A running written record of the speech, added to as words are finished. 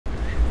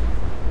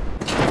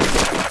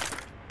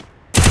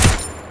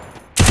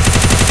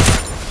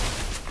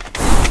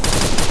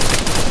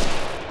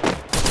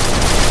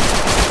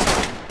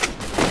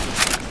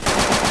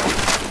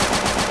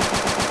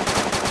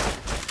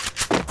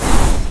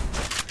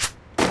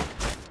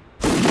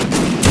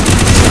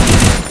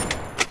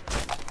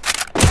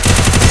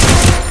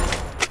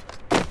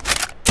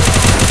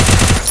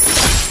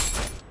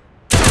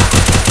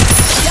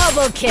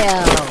Double kill!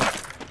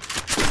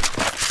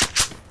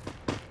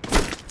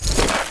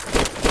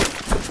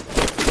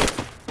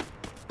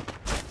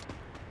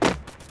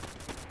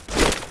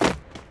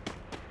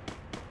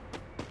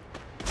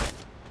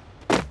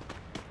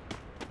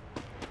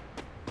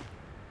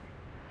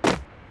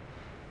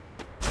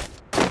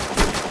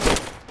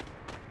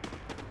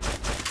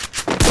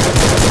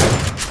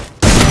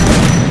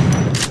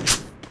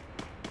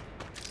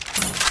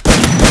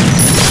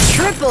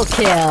 Triple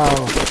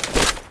kill!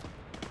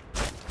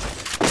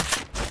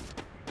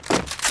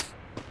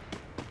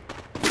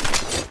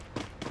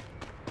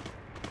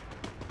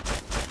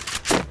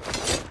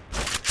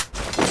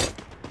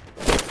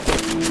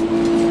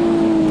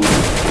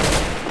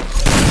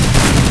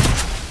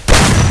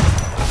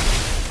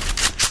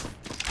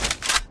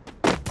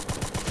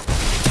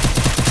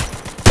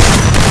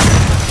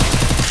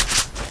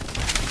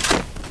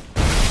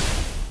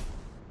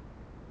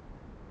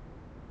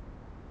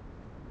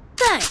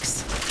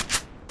 Thanks.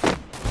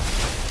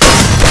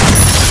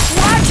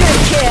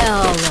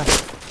 Kill!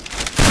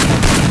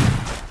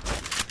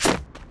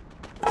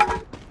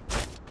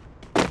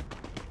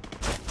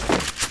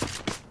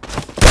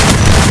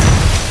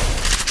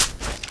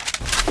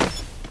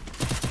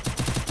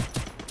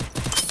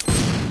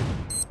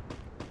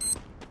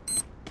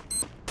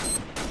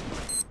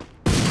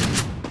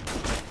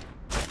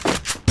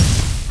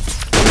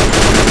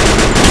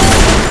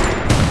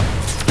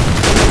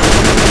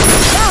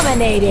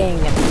 Dominating!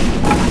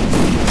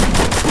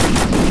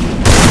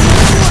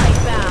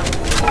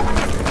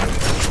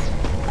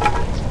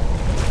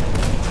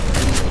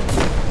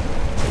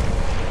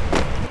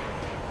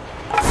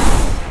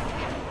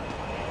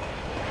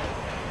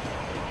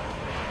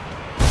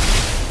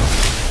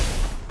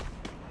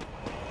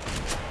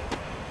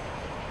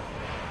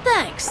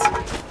 Thanks.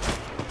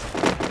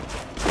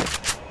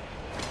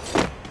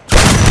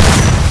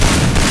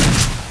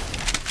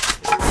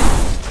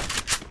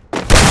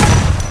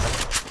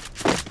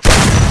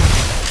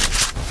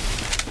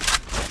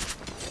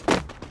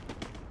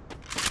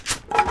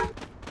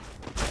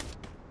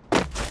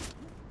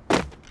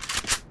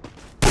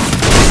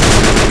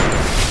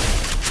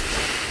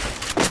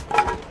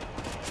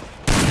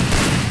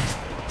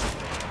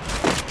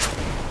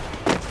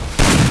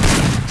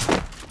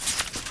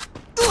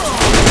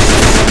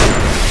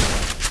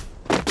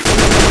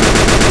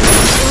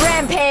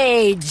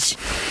 Rampage!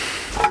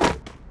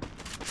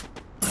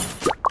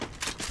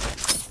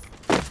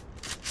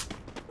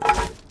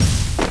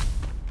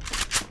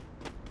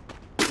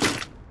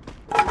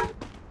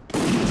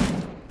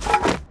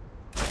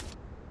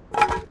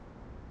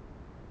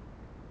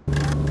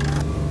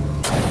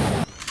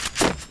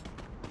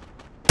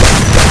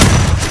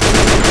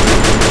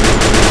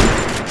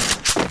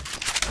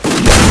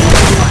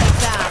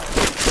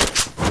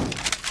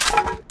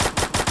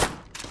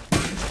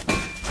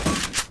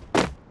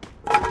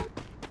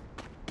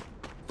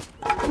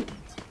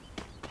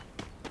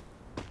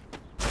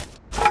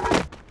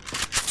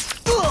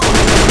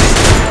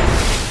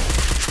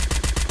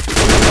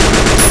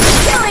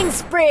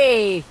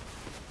 Spree!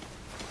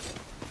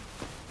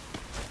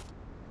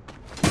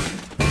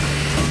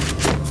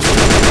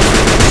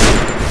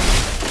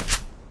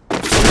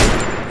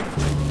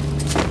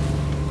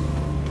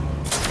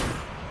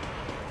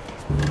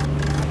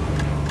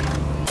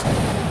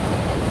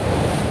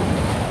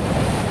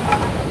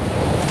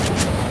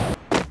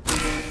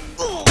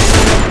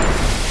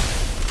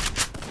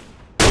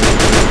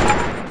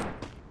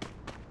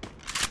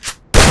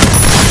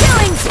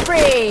 Killing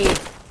spree!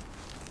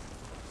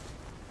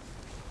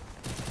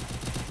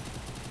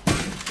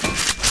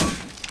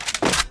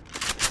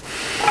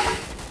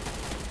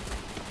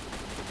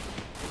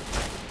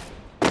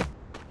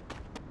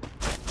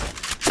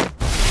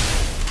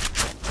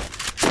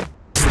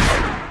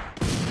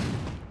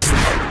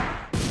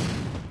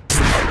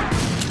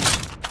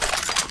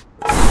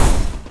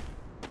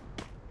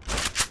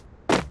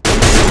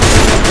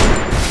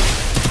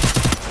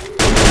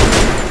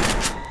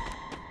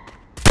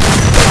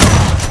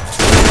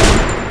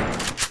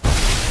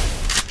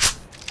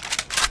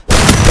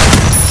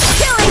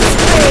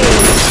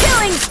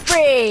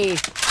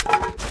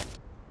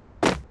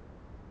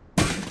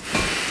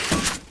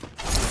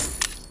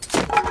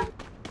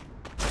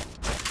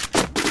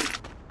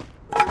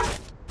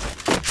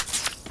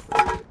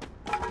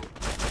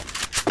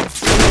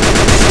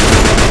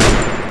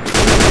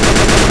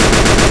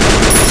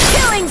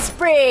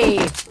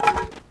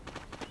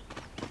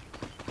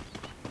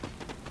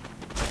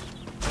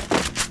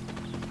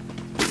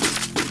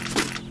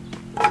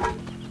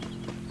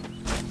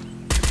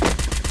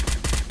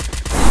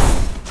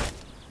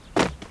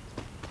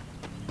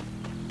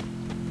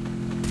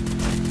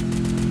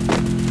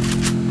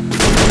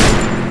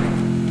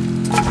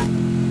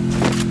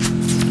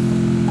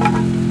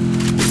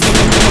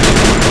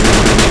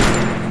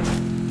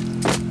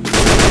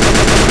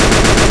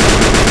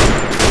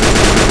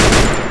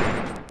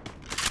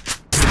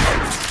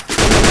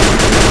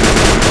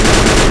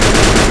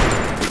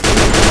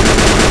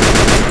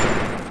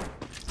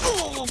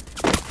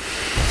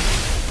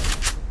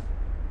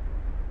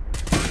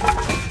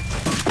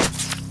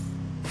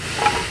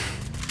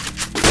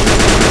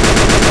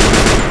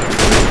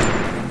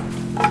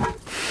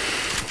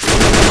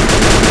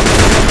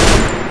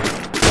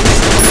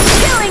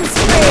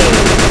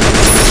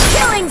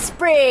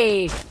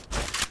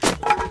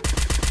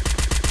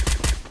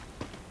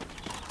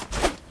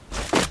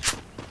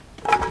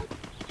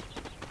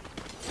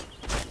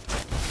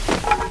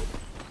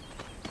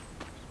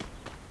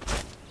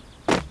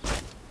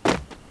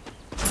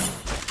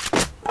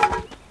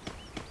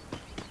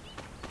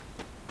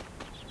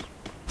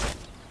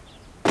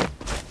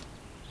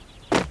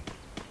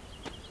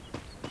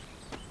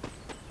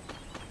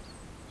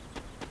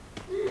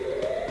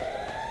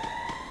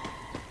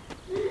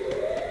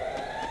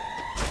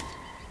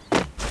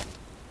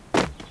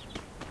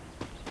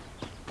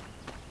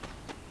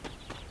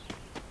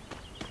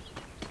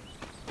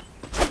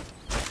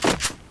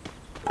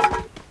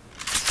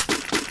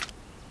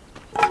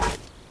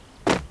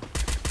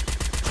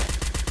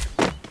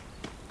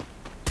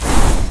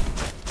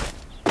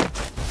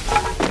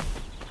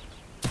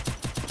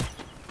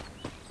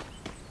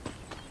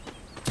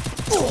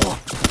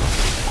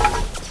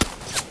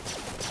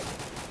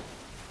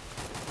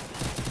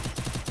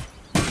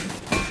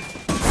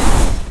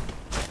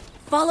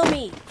 Follow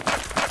me.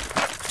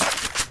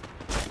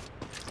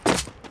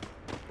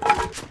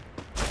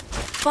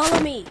 Follow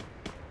me.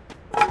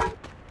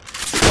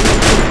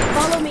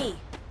 Follow me.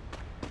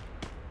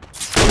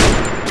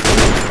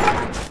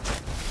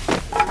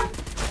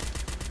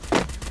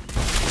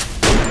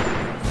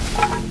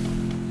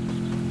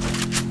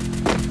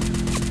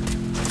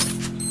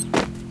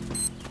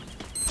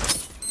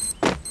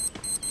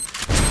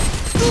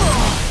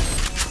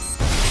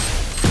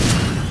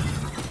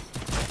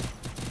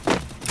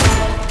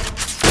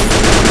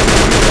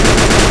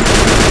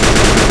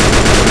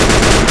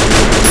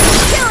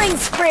 Killing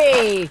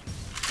spree!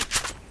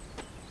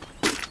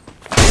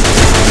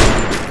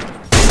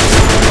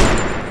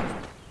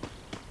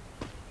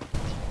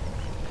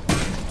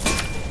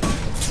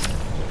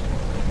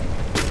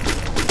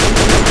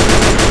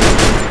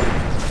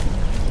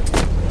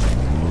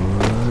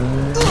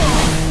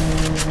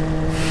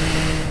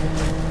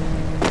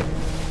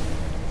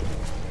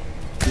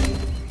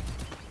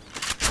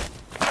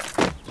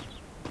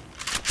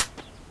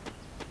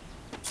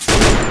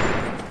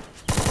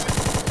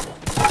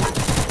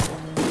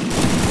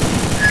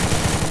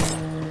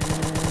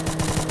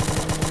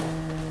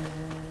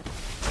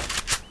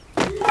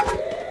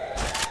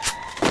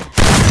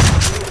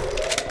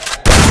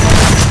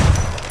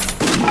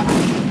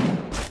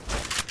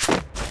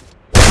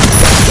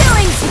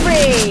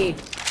 Spree!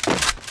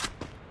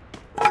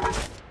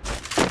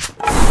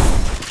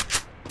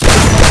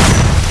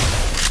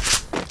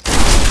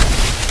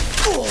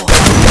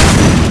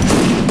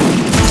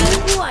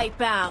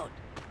 Wipe out.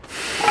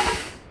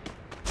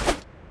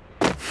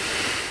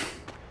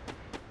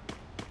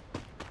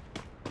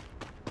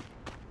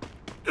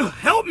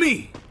 Help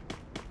me!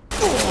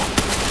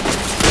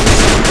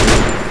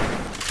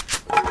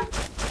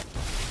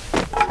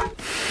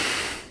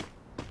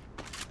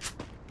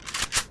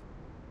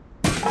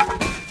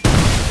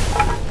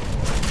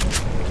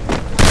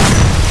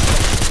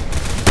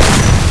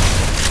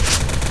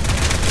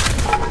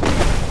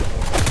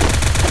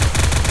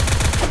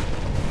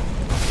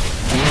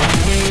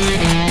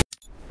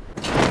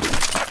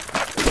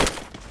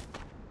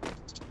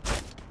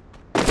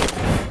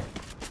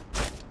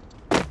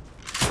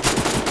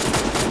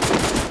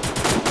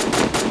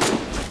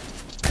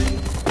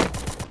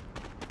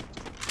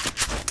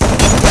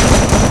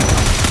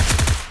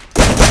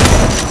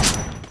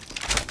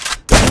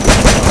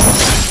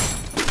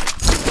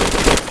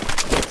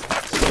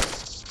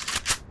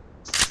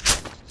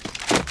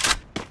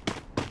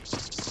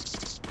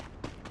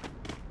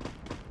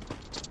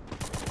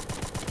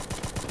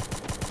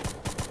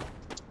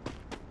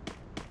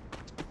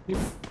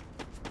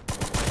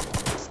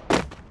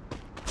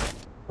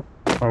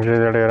 मुझे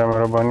जडेरा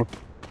मेहरबानी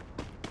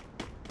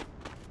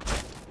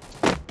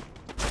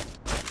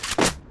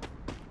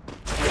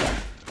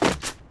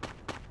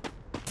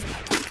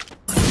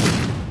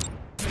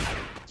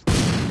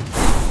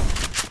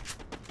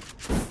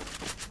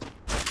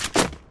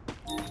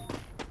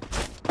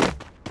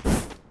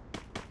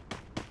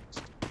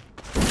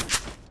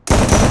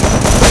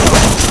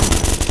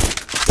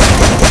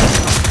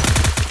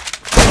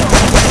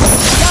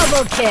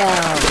Double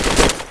kill!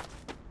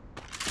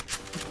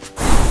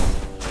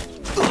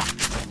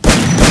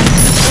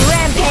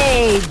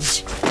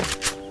 Rampage!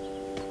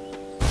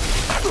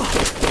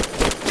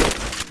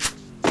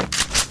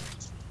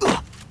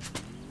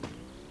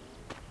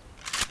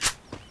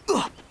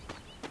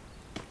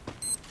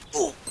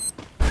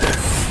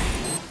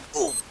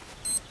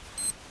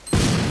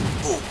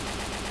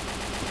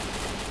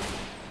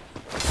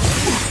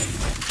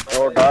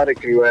 और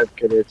direct revive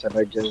के लिए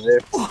चला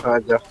गया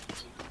आजा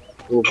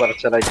ऊपर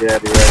चला गया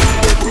रिवाइव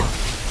के लिए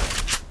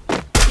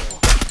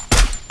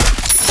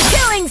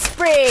Killing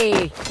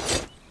spree!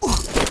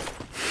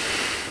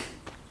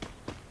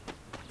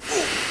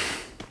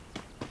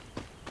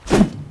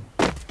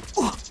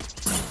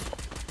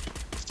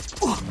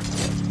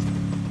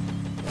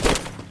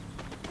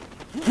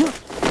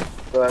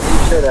 तो अभी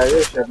से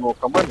राजेश शर्मा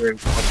कमांड वेंट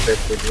करते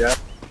थे यार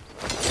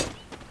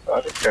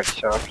सारे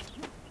headshot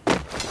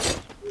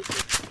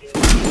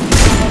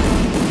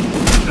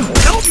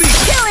Help me!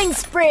 Killing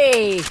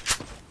spree!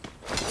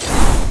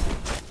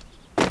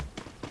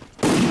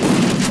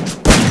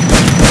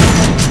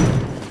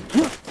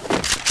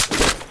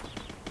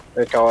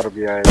 एक और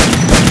भी आया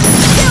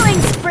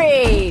Killing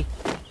spree!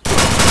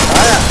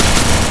 आया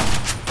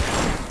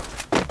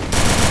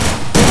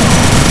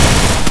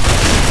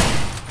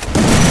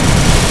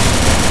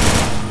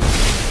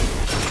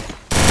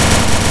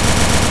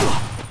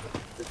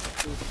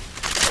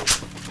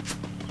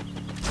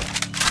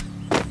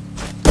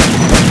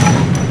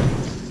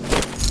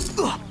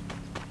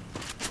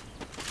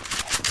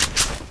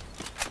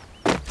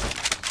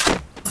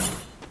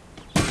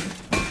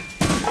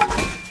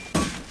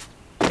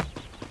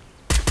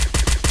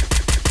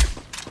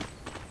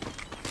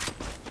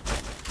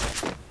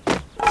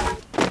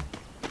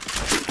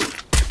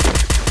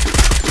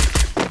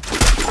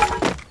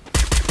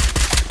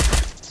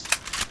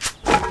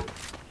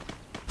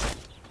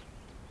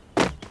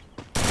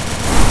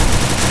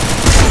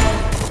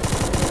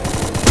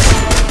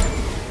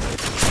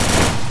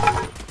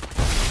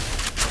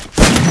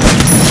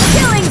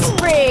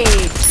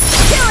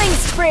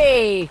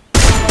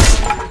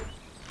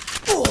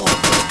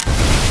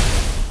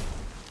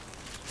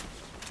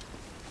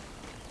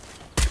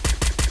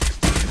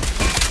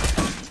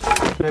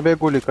एक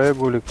गोली का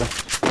Wipeout.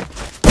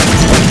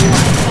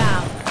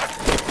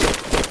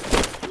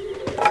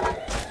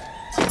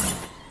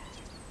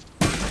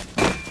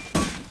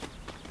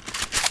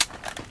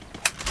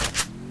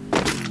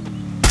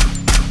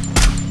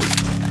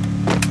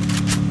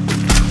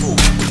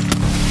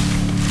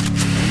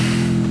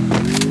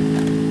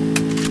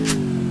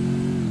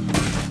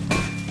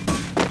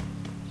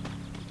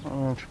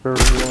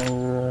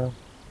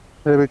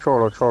 ये भी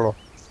छोड़ो छोड़ो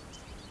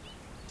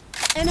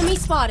Enemy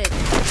spotted.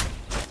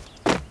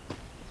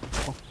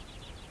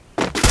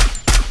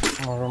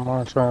 और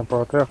माचा में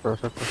पाते हैं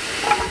कैसे तो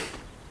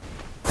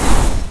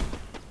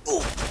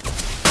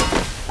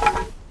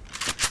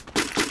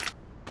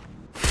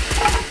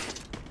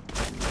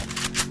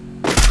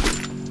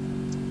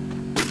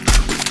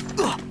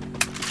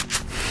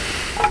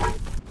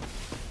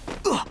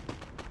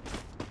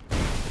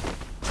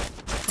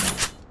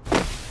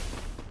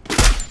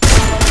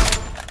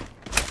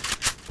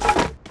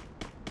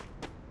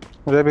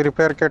ये भी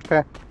रिपेयर किट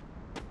है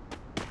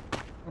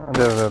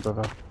दे दे दे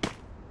दे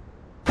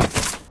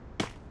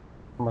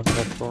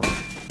मतलब तो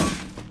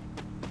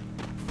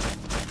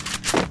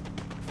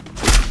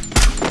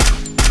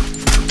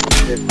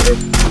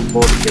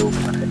बोर्ड के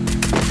ऊपर है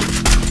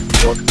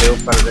बोर्ड के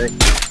ऊपर देख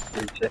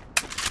नीचे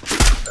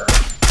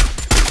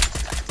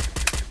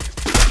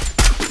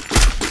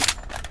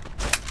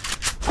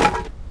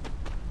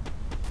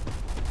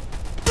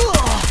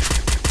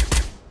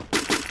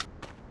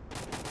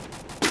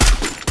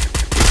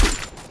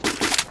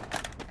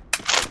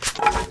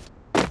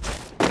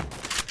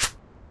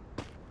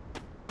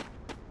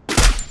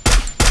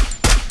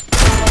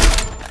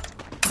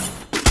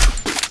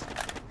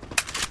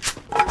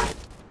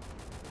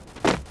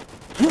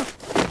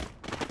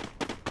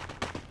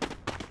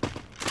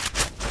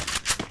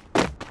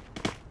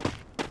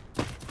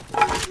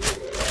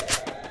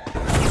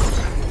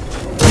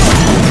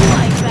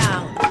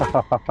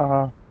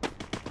Wipeout.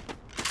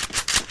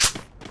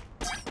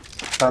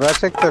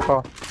 Adesso che te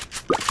fa?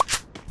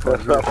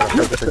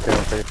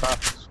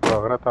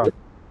 Squadra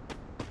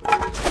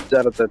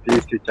Certo,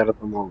 ti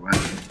certo muove.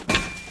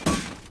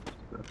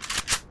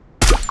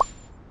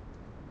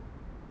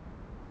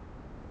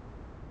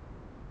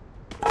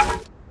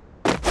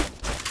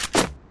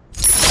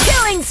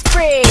 Killing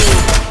spree!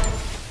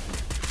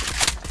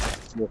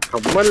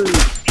 मुकम्मल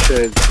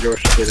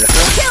जोश के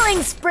रहा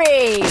Killing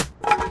spree!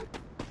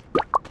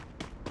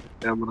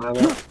 कैमरा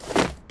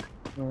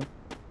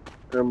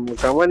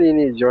मुकम्मल ही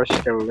नहीं जोश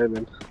कर ले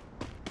दिन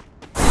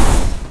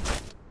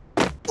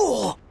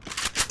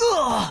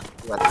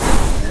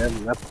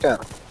मत कर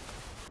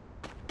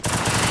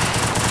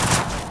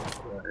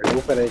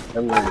ऊपर एक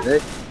कम है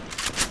देख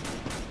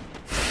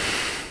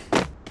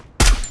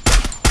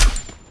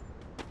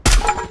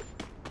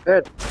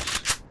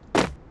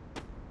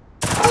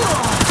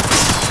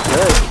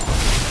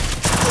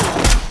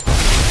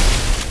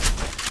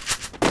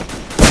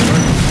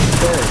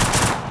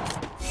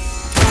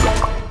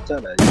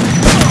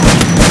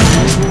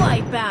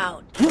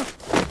Wipeout.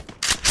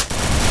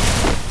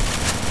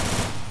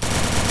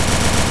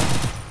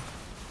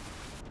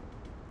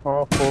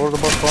 Oh, forward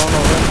bus on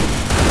over.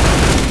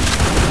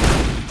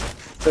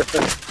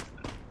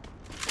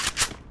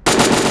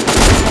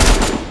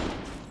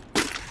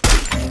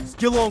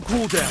 Still on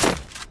cooldown.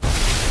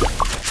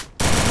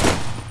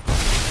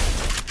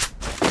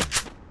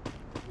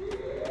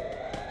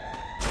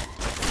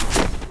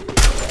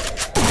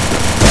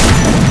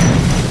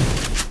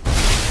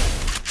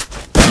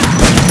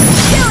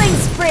 Killing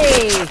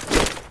spree!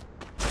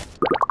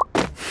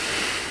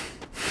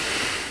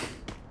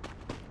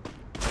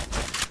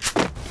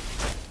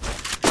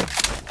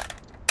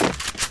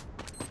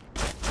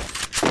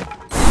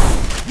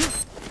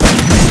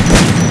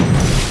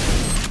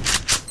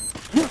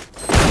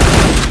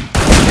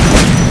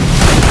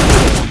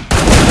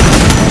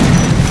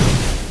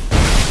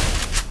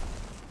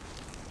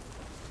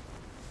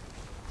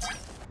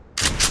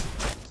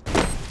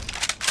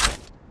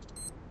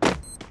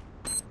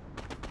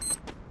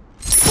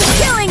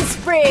 Killing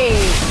spree!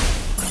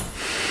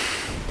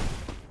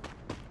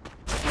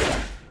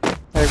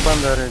 एक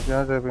बंदा रह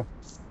गया जब भी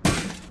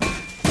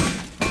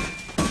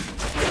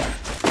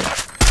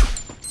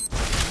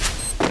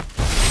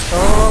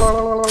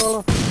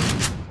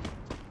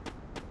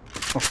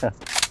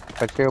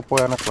अच्छे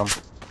ऊपर आना कम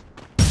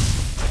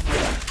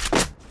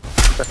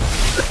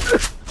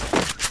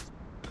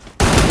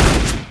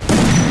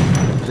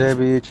ये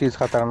भी चीज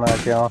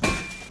खतरनाक है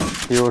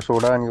ये वो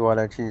सोडानी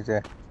वाला चीज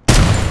है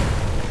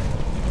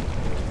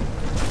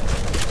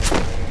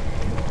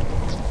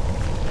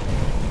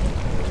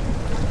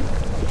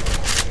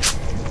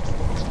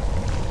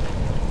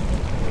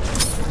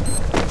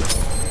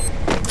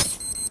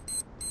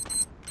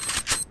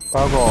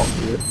Poco.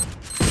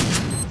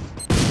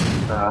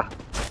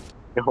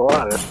 Qué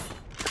jugada.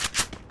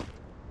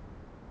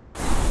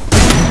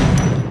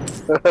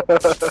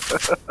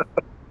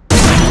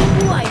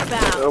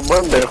 Wipeout.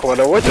 Manda, jugar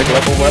a vuelta que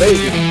la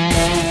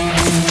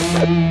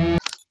fumaré.